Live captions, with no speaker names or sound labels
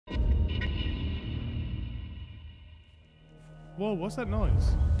Whoa, what's that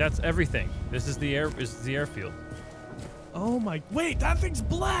noise? That's everything. This is the airfield. Oh my, wait, that thing's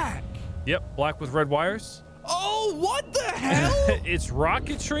black. Yep, black with red wires. Oh, what the hell? It's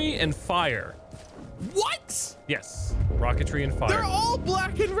rocketry and fire. What? Yes, rocketry and fire. They're all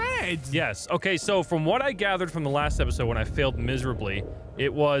black and red. Yes. Okay, so from what I gathered from the last episode when I failed miserably,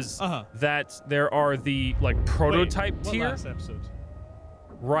 it was that there are the like prototype tier. What last episode?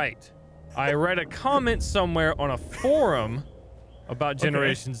 Right. I read a comment somewhere on a forum about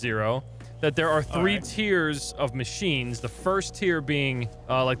Generation Zero that there are three tiers of machines. The first tier being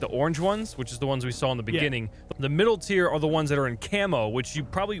like the orange ones, which is the ones we saw in the beginning. Yeah. The middle tier are the ones that are in camo, which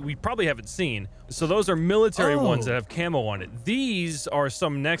we probably haven't seen. So those are military ones that have camo on it. These are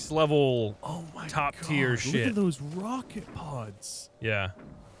some next level top tier shit. Look at those rocket pods. Yeah.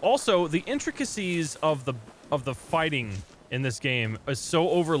 Also, the intricacies of the fighting in this game is so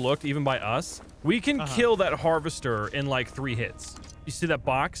overlooked even by us. We can kill that harvester in like 3 hits. You see that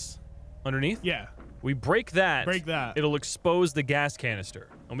box underneath? Yeah. We break that. It'll expose the gas canister,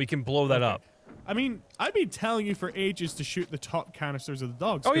 and we can blow that up. I mean, I've been telling you for ages to shoot the top canisters of the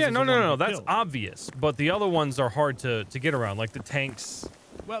dogs. Oh yeah, no. That's obvious. But the other ones are hard to get around, like the tanks.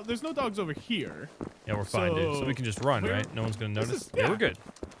 Well, there's no dogs over here. Yeah, we're fine, dude. So we can just run, right? No one's gonna notice. Yeah, we're good.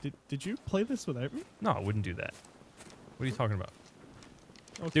 Did you play this without me? No, I wouldn't do that. What are you talking about?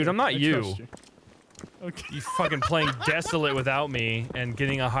 Okay, dude, I'm not you. Okay. You fucking playing Desolate without me and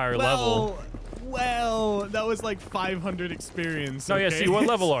getting a higher level. Well, that was like 500 experience. No, yeah, see, what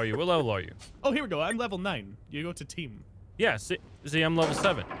level are you? What level are you? Oh, here we go. I'm level 9. You go to team. Yeah, see, I'm level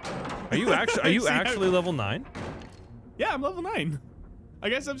 7. Are you actually level 9? Yeah, I'm level 9. I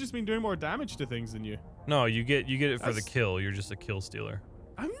guess I've just been doing more damage to things than you. No, you get it for the kill. You're just a kill stealer.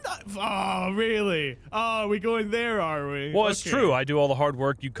 I'm not. Oh, really? Oh, we going there, are we? Well, it's true. I do all the hard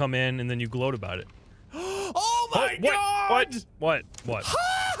work. You come in and then you gloat about it. Oh my god! What?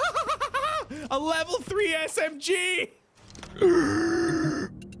 A level 3 SMG!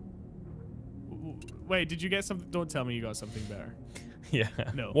 Wait, did you get something? Don't tell me you got something better. Yeah.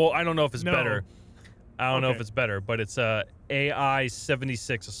 No. Well, I don't know if it's better. I don't know if it's better, but it's a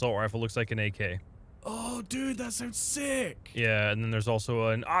AI-76 assault rifle. Looks like an AK. Oh, dude, that sounds sick. Yeah, and then there's also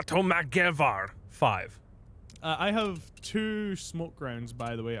an Automagevar 5. I have 2 smoke rounds,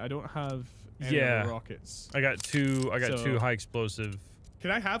 by the way. I don't have any other rockets. I got two high explosive. Can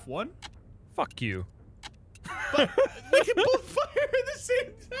I have one? Fuck you. But we can both fire at the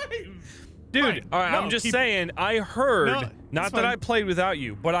same time. Dude, all right, I'm just saying, I heard, not that I played without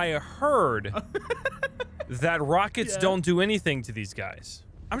you, but I heard that rockets don't do anything to these guys.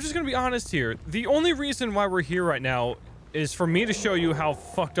 I'm just gonna be honest here. The only reason why we're here right now is for me to show you how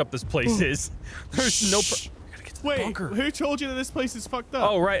fucked up this place is. There's no. Wait, who told you that this place is fucked up?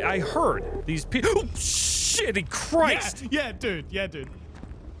 Oh right, I heard these people. Oh, shitty Christ! Yeah, dude.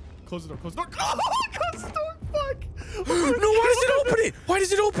 Close the door. Close the door. Oh, close the door. Fuck. No, why does it open it? Why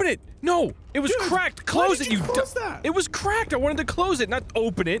does it open it? No, it was cracked. Close it, you. Close that? It was cracked. I wanted to close it, not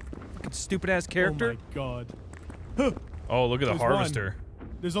open it. Fucking stupid ass character. Oh my god. Oh, look at the harvester.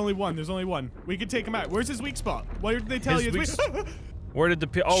 There's only one. We can take him out. Where's his weak spot? Why did they tell you his weak Where did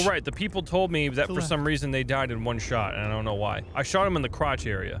the oh right, the people told me that for some reason they died in one shot, and I don't know why. I shot him in the crotch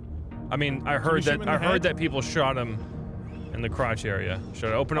area. I mean, I heard that people shot him in the crotch area.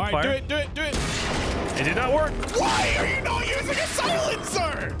 Should I open up fire? Do it. It did not work. Why are you not using a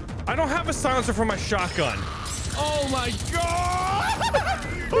silencer? I don't have a silencer for my shotgun. Oh my god!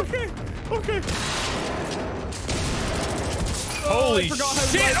 Okay. Holy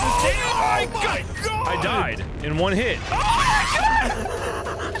shit! Oh my god! I died in one hit. Oh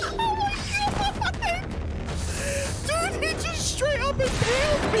my god! Dude, he just straight up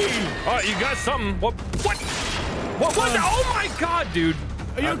impaled me! Oh, you got something. What? Oh my god, dude!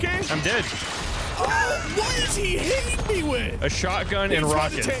 Are you okay? I'm dead. Oh, what is he hitting me with? A shotgun and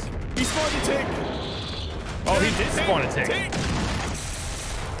rockets. He spawned a tick. Oh, he did spawn a tick.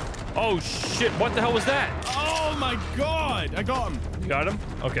 Oh shit, what the hell was that? Oh my god, I got him. You got him?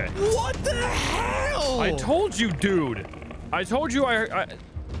 Okay. What the hell? I told you, dude. I told you I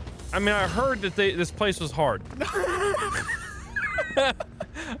mean, I heard that this place was hard.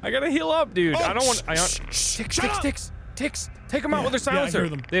 I gotta heal up, dude. I don't want. Ticks. Take them out with their silencer. I hear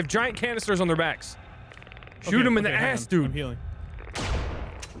them. They have giant canisters on their backs. Shoot them in the ass, dude. I'm healing.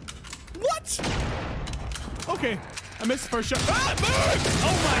 What? Okay, I missed the first shot.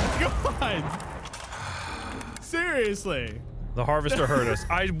 Oh my god! Seriously. The harvester heard us.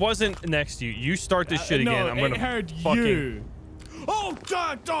 I wasn't next to you. You start this shit again. I'm gonna heard fucking. You. Oh,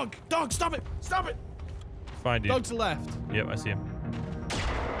 dog! Stop it! Fine, dude. Dog to the left. Yep, I see him.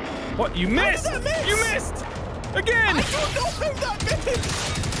 What? You missed! You missed! Again! I don't know how that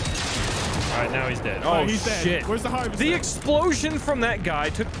missed! Alright, now he's dead. Oh, He's dead. shit. Where's the harvester? The explosion from that guy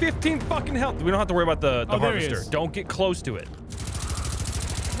took 15 fucking health. We don't have to worry about the harvester. Don't get close to it.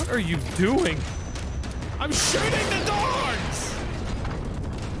 What are you doing? I'm shooting the dogs!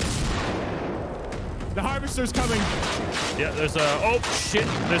 The harvester's coming. Yeah, there's a... Oh, shit.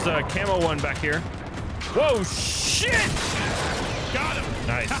 There's a camo one back here. Whoa, shit! Got him!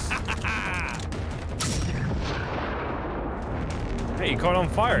 Nice. Hey, you caught on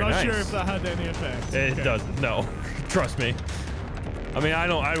fire. I'm not nice. sure if that had any effect. It doesn't. No. Trust me. I mean,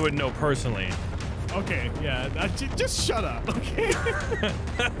 I wouldn't know personally. Okay, yeah. Just shut up, okay?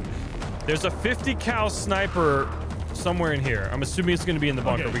 There's a 50 cal sniper somewhere in here. I'm assuming it's going to be in the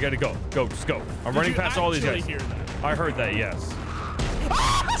bunker. Okay. We got to go. Go, just go. I'm running past all these guys. Hear that? I heard that, yes.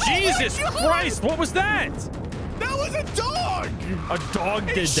 Jesus Christ, what was that? That was a dog! A dog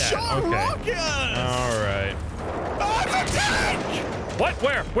did that. Shot Okay. rockets! All right. Oh, it's a tank! What?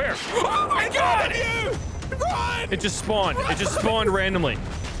 Where? Where? Oh my God! You! Run! It just spawned. It just spawned randomly.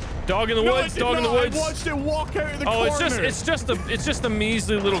 Dog in the woods. Dog in the woods. I watched it walk out of the corner. it's just a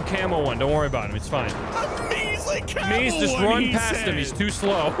measly little camo one. Don't worry about him. It's fine. A measly camo Mees, just one, run he past said. him. He's too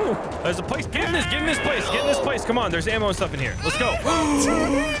slow. There's a place. Get in this place. Get in this place. Come on. There's ammo and stuff in here. Let's go.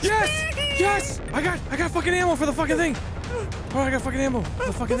 Yes. Yes. I got fucking ammo for the fucking thing. Oh, I got fucking ammo for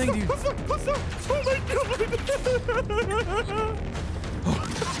the fucking thing, dude.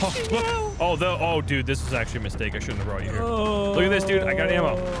 Oh my God. Oh, dude, this is actually a mistake. I shouldn't have brought you here. Look at this, dude. I got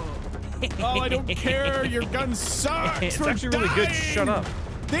ammo. Oh, I don't care. Your gun sucks. It's actually really good. Shut up.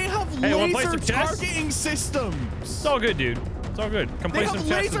 They have wanna play laser some chess? targeting systems. It's all good, dude. It's all good. Come They play some have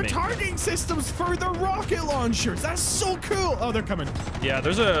chess laser with me. targeting systems for the rocket launchers. That's so cool. Oh, they're coming. Yeah,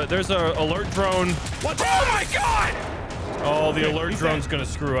 there's a alert drone. What? Oh my God! Oh, the Okay, alert he's drone's dead. gonna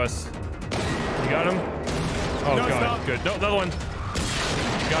screw us. You got him? Oh No, it's God, not. good. No, another one.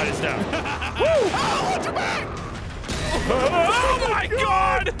 Got it, it's down. Woo! Oh, watch your back! Oh my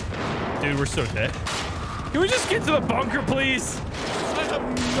God! Dude, we're so dead. Can we just get to the bunker, please? I have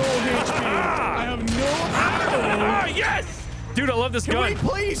no HP. I have no ammo. Ah, yes! Dude, I love this Can gun. we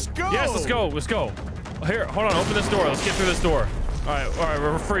please go? Yes, let's go. Let's go. Here, hold on. Open this door. Let's get through this door. All right,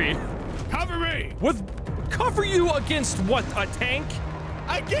 we're free. Cover me. Cover you against what? A tank?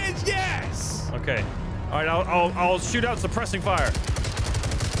 Against yes. Okay. All right, I'll shoot out suppressing fire.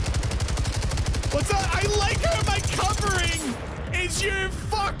 What's that? I like how my covering is you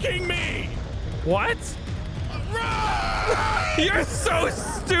fucking me. What? Run! You're so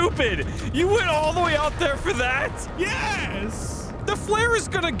stupid. You went all the way out there for that? Yes. The flare is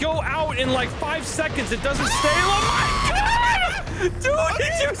gonna go out in like 5 seconds. It doesn't stay. Oh my God! Dude, Okay.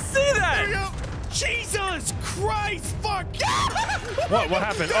 did you see There we that? go. Jesus Christ! Fuck! What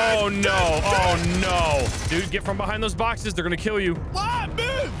happened? Oh no! Oh no! Dude, get from behind those boxes. They're gonna kill you. What?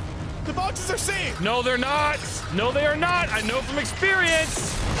 Move! The boxes are safe. No, they're not. No, they are not. I know from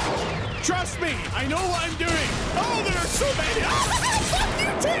experience. Trust me, I know what I'm doing. Oh, there are so many. Fuck you,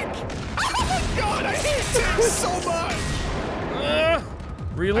 Tick! Oh my God, I hate Tick so much.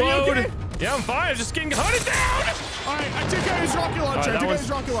 Reload. Are you okay? Yeah, I'm fine. I'm just getting hunted down. All right, I took out his rocket launcher. All right, I took out one's- his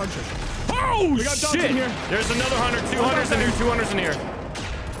rocket launcher. Oh, We got dogs shit. in here. There's another hunter. 2 hunters in here. 2 hunters in here.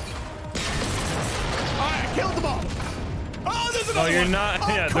 All right, I killed them all. Oh, there's another Oh, one. you're not. Of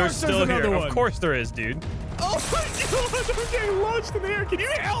Yeah, they're course still there's here. another one. Of course there is, dude. Oh my God, I'm getting launched in the air. Can you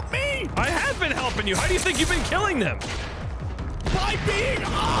help me? I have been helping you. How do you think you've been killing them? By being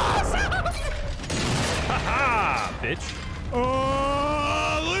awesome. Haha, bitch.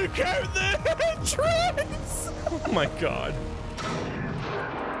 Oh, look out the entrance. Oh my God.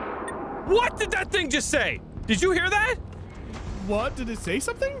 What did that thing just say? Did you hear that? What? Did it say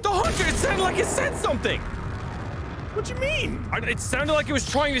something? The hunter, it sounded like it said something. What do you mean? It sounded like it was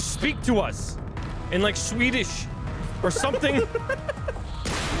trying to speak to us in like Swedish or something.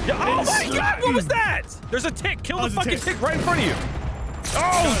 Yeah, oh my God, what was that? There's a tick. Kill the it's a fucking tick. tick right in front of you.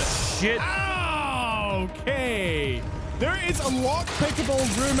 Oh, shit. Okay. There is a lock-pickable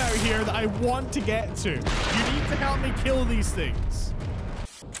room out here that I want to get to. You need to help me kill these things.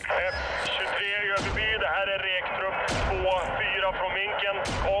 23 Överby, det här är Rekstrup 2-4 från vinkeln.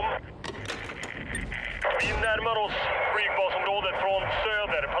 Kom. Vi närmar oss flygbasområdet från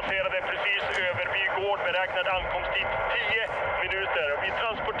söder. Passerade precis Överby gård. Beräknad ankomsttid 10 minuter. Vi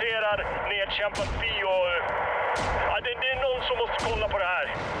transporterar nedkämpat fly och... Ja, det är någon som måste kolla på det här.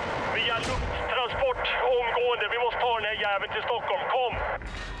 Via lufttransport omgående. Vi måste ta den här jäveln till Stockholm. Kom!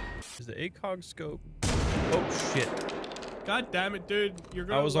 Is the ACOG scope? Oh, shit. God damn it, dude. You're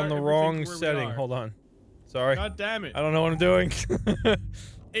gonna I was on the let wrong everything where we setting. are. Hold on. Sorry. God damn it. I don't know what I'm doing.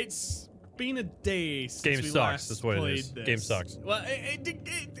 It's been a day since Game we sucks. last That's what it played is. this. Game sucks. Well,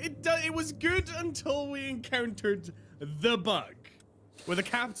 it was good until we encountered the bug. With a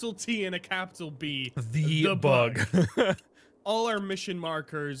capital T and a capital B. The bug. All our mission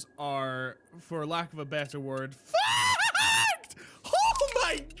markers are, for lack of a better word, fucked! Oh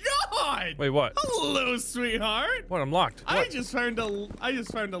my god! Wait, what? Hello, sweetheart. What? I'm locked. I What? just found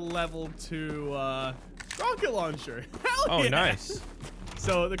a level 2 rocket launcher. Hell Oh, yeah. nice.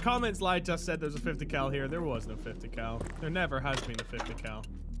 So the comments lied, just said there's a 50 cal here. There was no 50 cal. There never has been a 50 cal.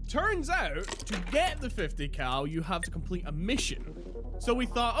 Turns out, to get the 50 cal, you have to complete a mission. So we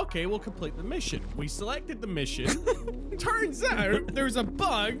thought, okay, we'll complete the mission. We selected the mission. Turns out there's a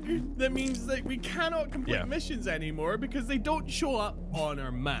bug that means that we cannot complete missions anymore because they don't show up on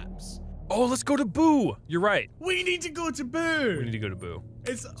our maps. Oh, let's go to Boo. You're right. We need to go to Boo. We need to go to Boo.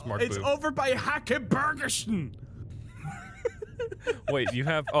 It's Boo. over by Hackebergerson. Wait, you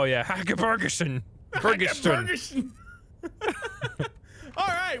have? Oh yeah, Hackebergerson. Bergerson. All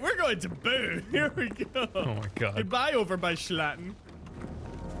right, we're going to Boo. Here we go. Oh my god. Goodbye over by Schlatten.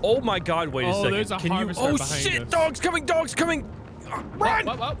 Oh my god, wait a second. There's a Can you? harvester Oh behind shit, us. Dog's coming, dog's coming. Run!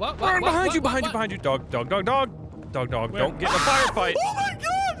 What? Run behind you, behind you. Dog. Don't get in a firefight. Oh my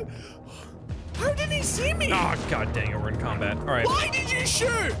god! How did he see me? Oh god dang it, we're in combat. All right. Why did you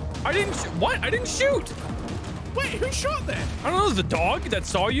shoot? I didn't. What? I didn't shoot. Wait, who shot then? I don't know. The dog that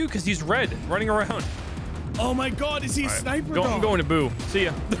saw you, because he's red, running around. Oh my god, is he a sniper dog? I'm going to Boo. See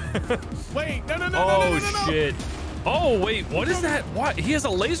ya. Wait, no. Oh shit. Oh wait, what is that? What? He has a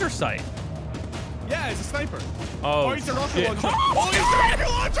laser sight. Yeah, he's a sniper. Oh, he's a rocket shit. launcher. Oh, he's a rocket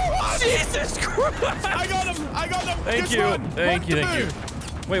launcher! What? Jesus Christ! I got him! Thank Just you. run. Thank you.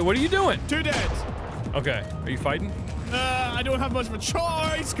 Wait, what are you doing? 2 dead. Okay, are you fighting? I don't have much of a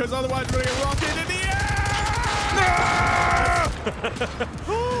choice, because otherwise we're gonna get rocketed in the air!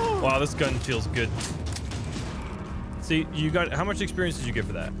 Wow, this gun feels good. See, you got, how much experience did you get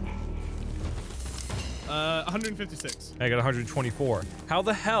for that? 156. I got 124. How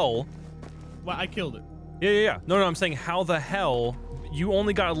the hell? Well, I killed it. Yeah. No, I'm saying how the hell you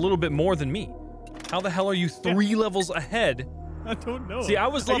only got a little bit more than me? How the hell are you 3 levels ahead? I don't know. See, I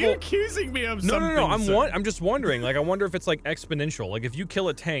was Are level. you accusing me of something? No. sir? I'm just wondering. Like, I wonder if it's like exponential. Like, if you kill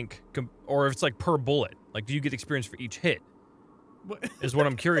a tank, or if it's like per bullet. Like, do you get experience for each hit? What? Is what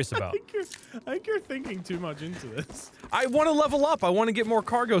I'm curious about. I think you're thinking too much into this. I want to level up. I want to get more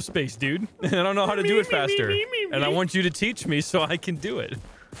cargo space, dude. And I don't know how to do it faster. And I want you to teach me so I can do it.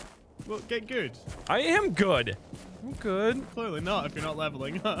 Well, get good. I am good. I'm good. Clearly not if you're not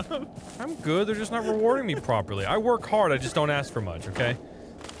leveling up. I'm good. They're just not rewarding me properly. I work hard. I just don't ask for much, okay?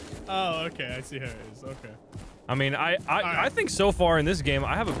 Oh, okay. I see how it is. Okay. I mean, I think so far in this game,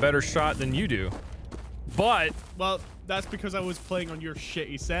 I have a better shot than you do. But... Well, that's because I was playing on your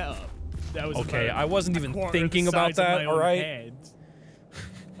shitty setup. That was okay, about I wasn't even thinking the about size of that, my all own right? head.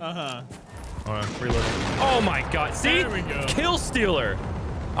 Uh-huh. Hold on, reload. Oh my god, see? There we go. Kill stealer.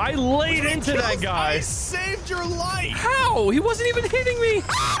 I laid into that guy. I saved your life. How? He wasn't even hitting me.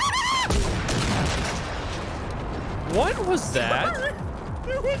 What was that?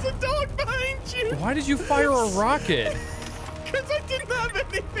 There was a dog behind you. Why did you fire a rocket? Because I didn't have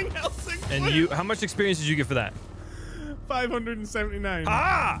anything else equipped. And you, how much experience did you get for that? 579.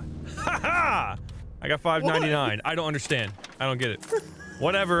 Ah! Ha ha! I got 599. I don't understand. I don't get it.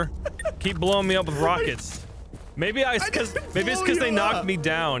 Whatever. Keep blowing me up with rockets. Maybe it's because they knocked me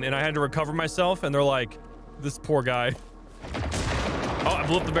down and I had to recover myself and they're like, this poor guy. Oh, I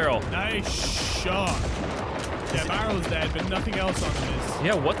blew up the barrel. Nice shot. Yeah, barrel's dead, but nothing else on this.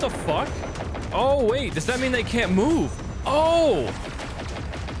 Yeah, what the fuck? Oh, wait. Does that mean they can't move? Oh!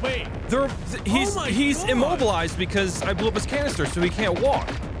 Wait. He's immobilized because I blew up his canister, so he can't walk.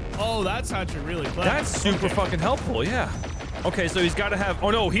 Oh, that's actually really clever. That's super fucking helpful, yeah. Okay, so he's got to have...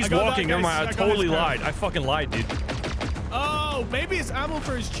 Oh, no, he's walking. Never mind. I totally lied. I fucking lied, dude. Oh, maybe it's ammo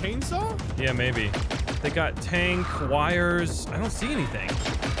for his chainsaw? Yeah, maybe. They got tank, wires. I don't see anything.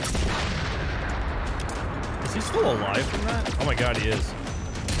 Is he still alive from that? Oh my god, he is.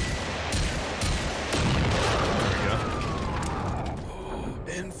 There we go. Oh,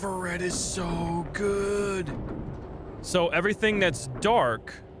 infrared is so good. So everything that's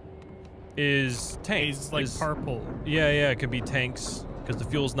dark is tanks. It's like purple. Yeah, it could be tanks because the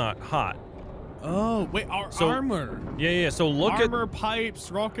fuel's not hot. Oh, wait, armor. Yeah. So look at armor, pipes,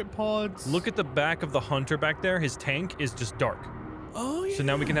 rocket pods. Look at the back of the hunter back there. His tank is just dark. Oh, yeah. So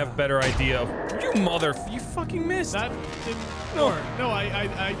now we can have a better idea of... You fucking missed. That didn't work. No, I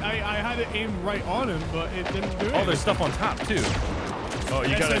had it aimed right on him, but it didn't do it. Oh, there's stuff on top, too. Oh,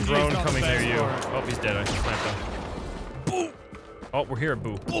 you got a SMG drone is not coming the near best you. part. Oh, he's dead. I just sniped him. Boom! Oh, we're here,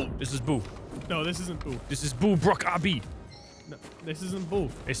 Boo. Boo. This is Boo. No, this isn't Boo. This is Boo Brook Abi. No, this isn't Boo.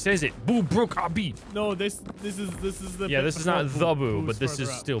 It says it. Boo Brook Abi. No, this is the. Yeah, this is not the Boo, but this is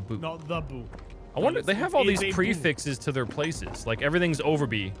up. still Boo. Not the Boo. I wonder, they have all these It's a prefixes to their places. Like everything's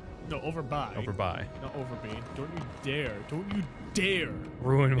Overby. No, Overby. Overby. Not Overby. Don't you dare. Don't you dare.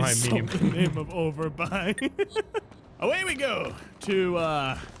 Ruin my meme. The name of Overby. Away we go to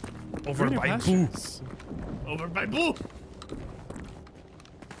Over greener by Boo. pastures. Over by Boo.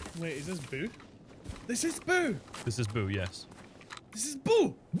 Wait, is this Boo? This is Boo. This is Boo, yes. This is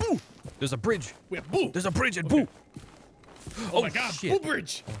Boo. Boo! There's a bridge. We have Boo. There's a bridge at Boo. Oh my God, shit. Boo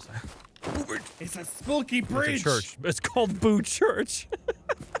Bridge. What was that? Boo Bridge. It's a spooky bridge. It's a church. It's called Boo Church.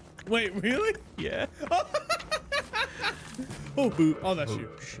 Wait, really? Yeah. Oh, Boo. Oh, that's you.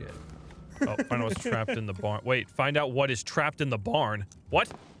 Shit. Oh, find out what's trapped in the barn. Wait, find out what is trapped in the barn. What?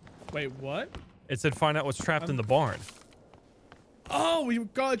 Wait, what? It said find out what's trapped in the barn. Oh, we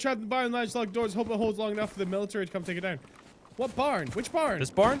got it trapped in the barn. Latch locked doors. Hope it holds long enough for the military to come take it down. What barn? Which barn? This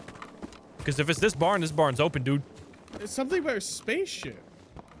barn? Because if it's this barn's open, dude. It's something about a spaceship.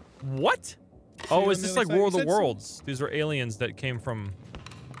 What? Oh, on is the this other like side? War It of the said so. Worlds? These are aliens that came from...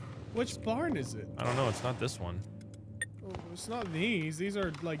 Which barn is it? I don't know. It's not this one. Oh, it's not these. These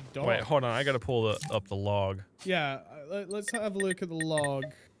are like dogs. Wait, hold on. I gotta pull up the log. Yeah, let's have a look at the log.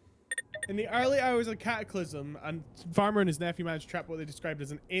 In the early hours of Cataclysm, a farmer and his nephew managed to trap what they described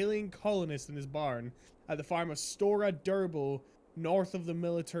as an alien colonist in his barn at the farm of Stora Durbo, north of the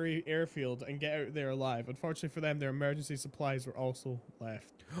military airfield, and get out there alive. Unfortunately for them, their emergency supplies were also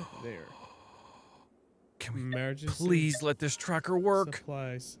left there. Can we Emergency please let this tracker work?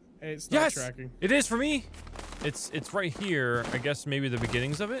 supplies. It's not Yes! tracking. It is for me! It's right here. I guess maybe the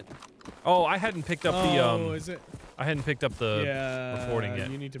beginnings of it? Oh, I hadn't picked up the Oh, is it? I hadn't picked up the recording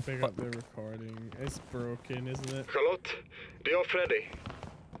yet. You need to pick up the recording. It's broken, isn't it? Charlotte, det är jag Freddy.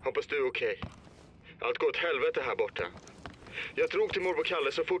 Hoppas du är okej. Allt går åt helvete här borta. Jag drog till morbror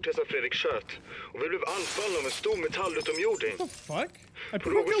Kalle så fort jag sa Fredrik sköt. Och vi blev anfallna av en stor metallutomjording. What the fuck? I På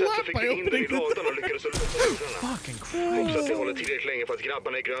broke något your sätt så lap fick by vi in den i opening the... ladan och lyckades lösa dörrarna. Fucking Hoppas att det Christ. håller tillräckligt länge för att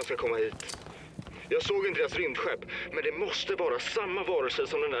grabbarna i grön ska komma hit. Jag såg inte deras rymdskepp, men det måste vara samma varelse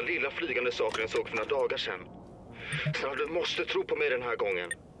som den där lilla flygande saken jag såg för några dagar sedan. Snälla, du måste tro på mig den här gången.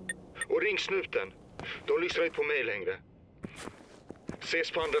 Och ring snuten. De lyssnar inte på mig längre.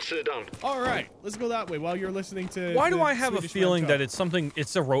 Ses på andra sidan. All right, let's go that way while you're listening to. Why do the I have a Swedish feeling man that talk. it's something,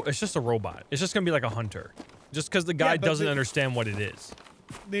 it's just a robot. It's just gonna be like a hunter. Just because the guy Yeah, but doesn't the- understand what it is.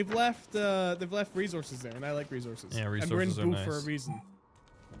 They've left resources there, and I like resources. Yeah, And we're in resources are Boo nice. for a reason.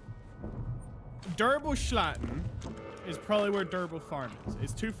 Durbo Schlatten is probably where Durbo Farm is.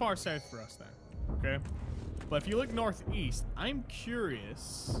 It's too far south for us now. Okay, but if you look northeast, I'm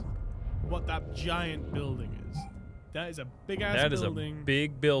curious what that giant building is. That is a big ass That is building. a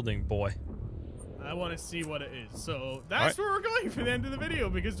big building, boy. I want to see what it is. So that's Alright. where we're going for the end of the video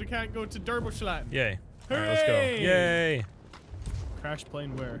because we can't go to Durbo Schlatten. Yay. All right, let's go. Hooray! Yay. Crash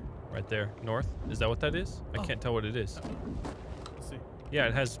plane where? Right there, north. Is that what that is? I Oh. can't tell what it is. Let's see. Yeah,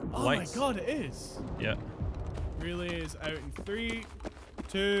 it has Oh lights. my god, it is. Yeah. Really is out in 3,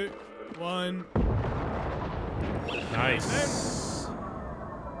 2, 1. Nice.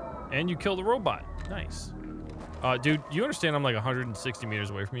 And you killed a robot. Nice. Dude, you understand I'm like 160 meters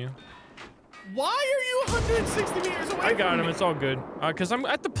away from you? Why are you 160 meters away I got from him. me? It's all good. Because I'm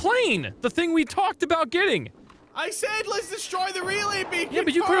at the plane. The thing we talked about getting. I said let's destroy the relay beacon Yeah,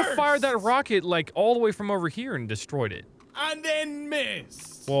 but you could have first! fired that rocket like all the way from over here and destroyed it. And then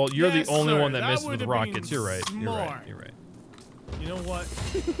missed. Well, you're Yes, the only sir, one that misses with would've rockets. been You're right. You're right. smart. You're right. You know what?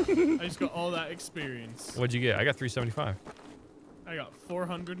 I just got all that experience. What'd you get? I got 375. I got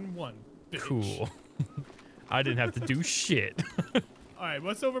 401. Bitch. Cool. I didn't have to do shit. All right,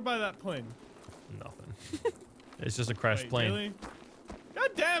 what's over by that plane? Nothing. It's just a crashed Wait, plane. Really? God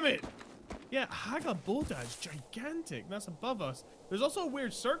damn it! Yeah, Haga Bulldog's gigantic. That's above us. There's also a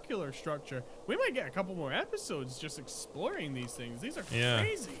weird circular structure. We might get a couple more episodes just exploring these things. These are Yeah.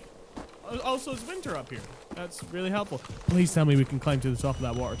 crazy. Also, it's winter up here. That's really helpful. Please tell me we can climb to the top of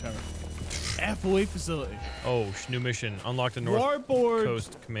that water tower. FOA facility. Oh, new mission. Unlock the North Warboard.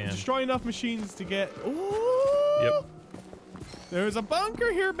 Coast Command. Destroy enough machines to get... Ooh! Yep. There's a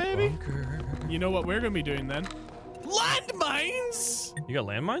bunker here, baby. Bunker. You know what we're going to be doing then? Landmines! You got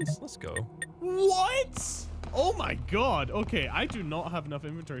landmines? Let's go. What? Oh my god. Okay, I do not have enough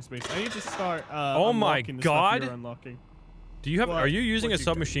inventory space. I need to start Oh my unlocking the stuff God. you're unlocking. Do you have? What? Are you using a What'd you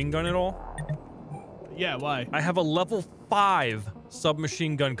submachine gun at all? Yeah, why? I have a level 5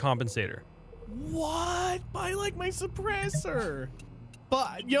 submachine gun compensator. What? Buy like my suppressor.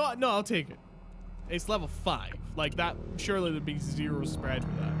 But you know what? No, I'll take it. It's level 5. Like that, surely there'd be zero spread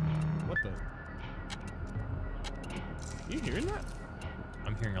with that. What the? You hearing that?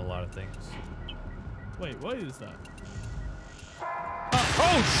 I'm hearing a lot of things. Wait, what is that?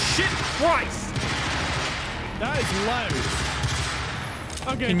 Oh shit Christ! That is loud.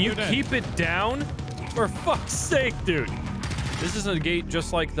 Okay, Can you you're dead. keep it down? For fuck's sake, dude. This is a gate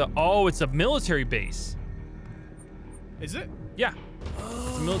just like the... Oh, it's a military base. Is it? Yeah.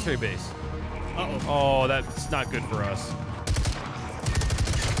 It's a military base. Uh-oh. Oh, that's not good for us.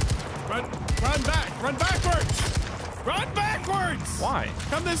 Run back! Run backwards! Run backwards! Why?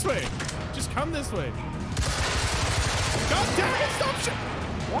 Come this way. Just come this way. God damn it! Stop shit!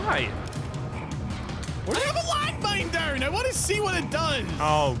 Why? I have a landmine down. I want to see what it does.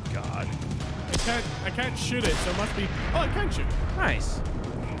 Oh god. I can't shoot it, so it must be. Oh, I can shoot. Nice.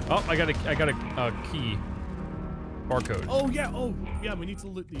 Oh, I got a key. Barcode. Oh yeah. We need to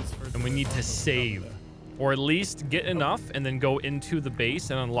loot these first. And we need to save, or at least get enough, and then go into the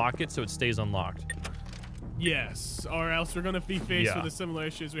base and unlock it so it stays unlocked. Yes, or else we're gonna be faced with the similar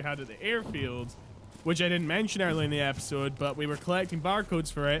issues we had at the airfield, which I didn't mention earlier in the episode, but we were collecting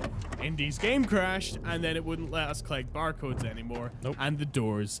barcodes for it. Indy's game crashed, and then it wouldn't let us collect barcodes anymore. Nope. And the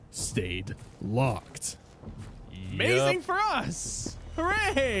doors stayed locked. Amazing for us!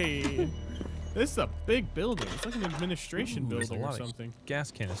 Hooray! This is a big building. It's like an administration building or something. Of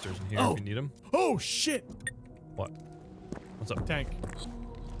gas canisters in here if you need them. Oh shit! What? What's up? Tank.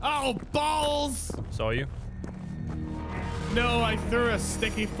 Oh balls! Saw you? No, I threw a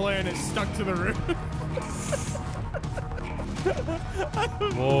sticky flare and it stuck to the roof.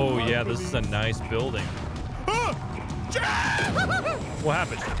 Whoa, yeah, this is a nice building. What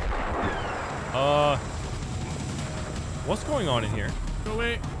happened? What's going on in here? Go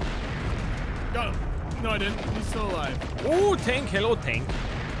away. Got him. No, I didn't. He's still alive. Oh, tank. Hello, tank.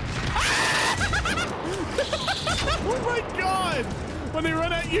 Oh my god! When they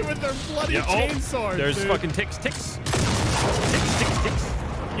run at you with their bloody chainsaws. There's dude. fucking ticks. Ticks.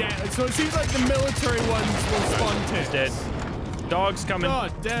 Yeah, so it seems like the military ones will spawn ticks. Dead. Dog's coming.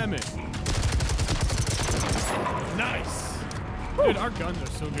 God damn it. Nice. Dude, our guns are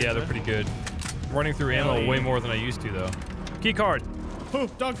so good. Yeah, they're pretty good. Running through ammo way more than I used to, though. Key card. Oh,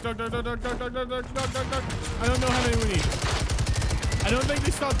 dog. I don't know how many we need. I don't think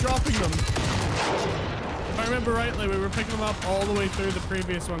they stopped dropping them. If I remember rightly, we were picking them up all the way through the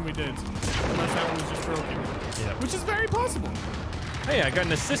previous one we did. Unless that one was just broken. Yeah. Which is very possible. Hey, I got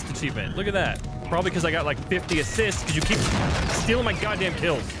an assist achievement. Look at that. Probably because I got like 50 assists because you keep stealing my goddamn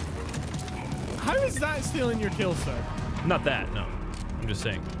kills. How is that stealing your kill, sir? Not that, no. I'm just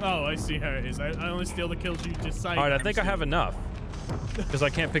saying. Oh, I see how it is. I only steal the kills you just cite. All right, I think I have enough because I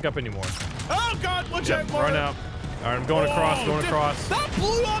can't pick up anymore. Oh, God, watch out, Mark. Run out. All right, I'm going across, That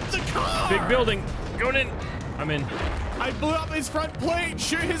blew up the car. Big building. Going in. I'm in. I blew up his front plate.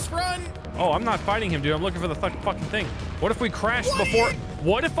 Shoot his front. Oh, I'm not fighting him, dude. I'm looking for the fucking thing. What if we crash before...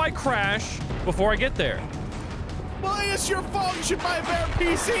 What if I crash before I get there? Well, it's your fault. You should buy a better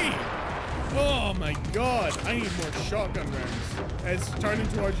PC. Oh, my God. I need more shotgun rounds. It's turning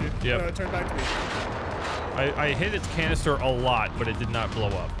towards you. Yep. Turn back to me. I hit its canister a lot, but it did not blow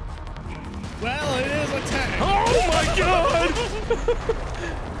up. Well, it is a tank. Oh, my God!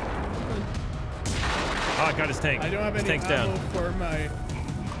 Oh, I got his tank. I don't have his any tank's ammo down. for my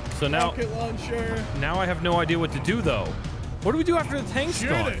So now, rocket launcher. now I have no idea what to do, though. What do we do after the tank's Shoot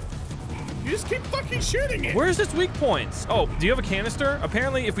gone? it. You just keep fucking shooting it. Where's its weak points? Oh, do you have a canister?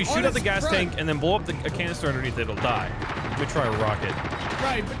 Apparently, if we shoot out the gas front. tank and then blow up a canister underneath it, it'll die. Let me try a rocket.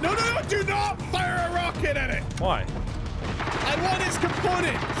 Right, but no, do not fire a rocket at it. Why? I want its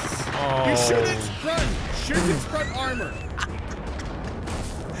components. Oh. You shoot its front. Shoot its front armor.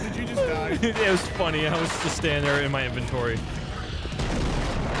 Did you just die? It was funny. I was just standing there in my inventory.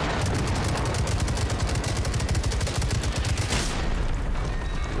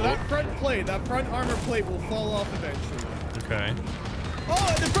 That front armor plate will fall off eventually. Okay.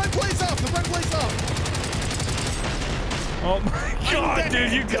 Oh, the front plate's off. The front plate's off. Oh my God,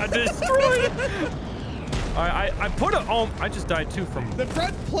 dude, you got destroyed. I put a... Oh, I just died too from... The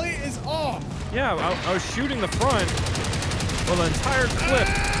front plate is off. Yeah, I was shooting the front for the entire clip.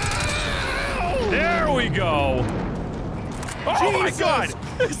 Ow! There we go. Oh my Jesus God.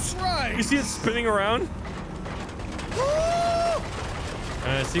 Christ. You see it spinning around?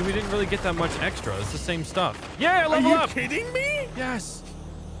 See, we didn't really get that much extra. It's the same stuff. Yeah, level up. Are you kidding me? Yes.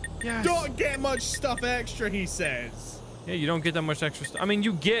 Yes. Don't get much stuff extra, he says. Yeah, you don't get that much extra stuff. I mean,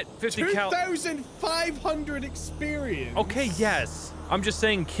 you get 50 cal... 2,500 experience. Okay, yes. I'm just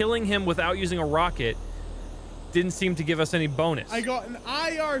saying killing him without using a rocket didn't seem to give us any bonus. I got an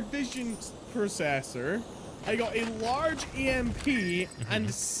IR vision processor, I got a large EMP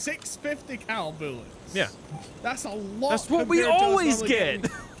and 6 50 cal bullets. Yeah. That's a lot. That's what we compared to us always normally get.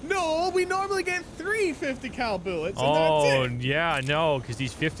 getting- No, we normally get 3 50 cal bullets, and Oh, that's it. yeah, no, because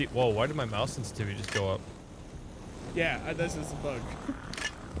these 50. Whoa, why did my mouse sensitivity just go up? Yeah, this is a bug.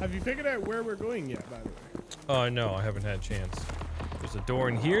 Have you figured out where we're going yet, by the way? Oh, no, I haven't had a chance. There's a door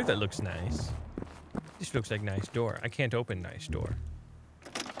in here that looks nice. This looks like nice door. I can't open nice door.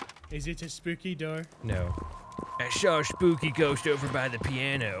 Is it a spooky door? No. I saw a spooky ghost over by the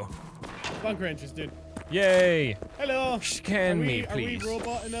piano. Bunk wrenches, dude. Yay! Hello. Scan me, please. Are we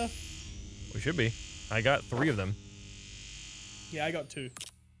robot enough? We should be. I got 3 of them. Yeah, I got 2.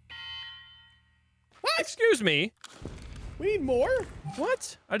 Excuse me. We need more?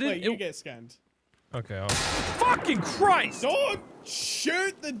 What? I didn't. Wait, you get scanned. Okay. Fucking Christ! Don't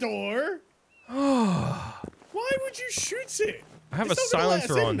shoot the door. Why would you shoot it? I have It's a not gonna let us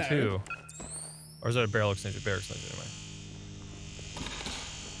silencer in on now. too. Or is that a barrel extension? Barrel extension, anyway.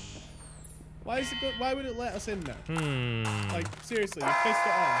 Why would it let us in now? Hmm. Like seriously, you pissed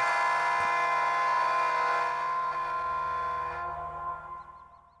it off.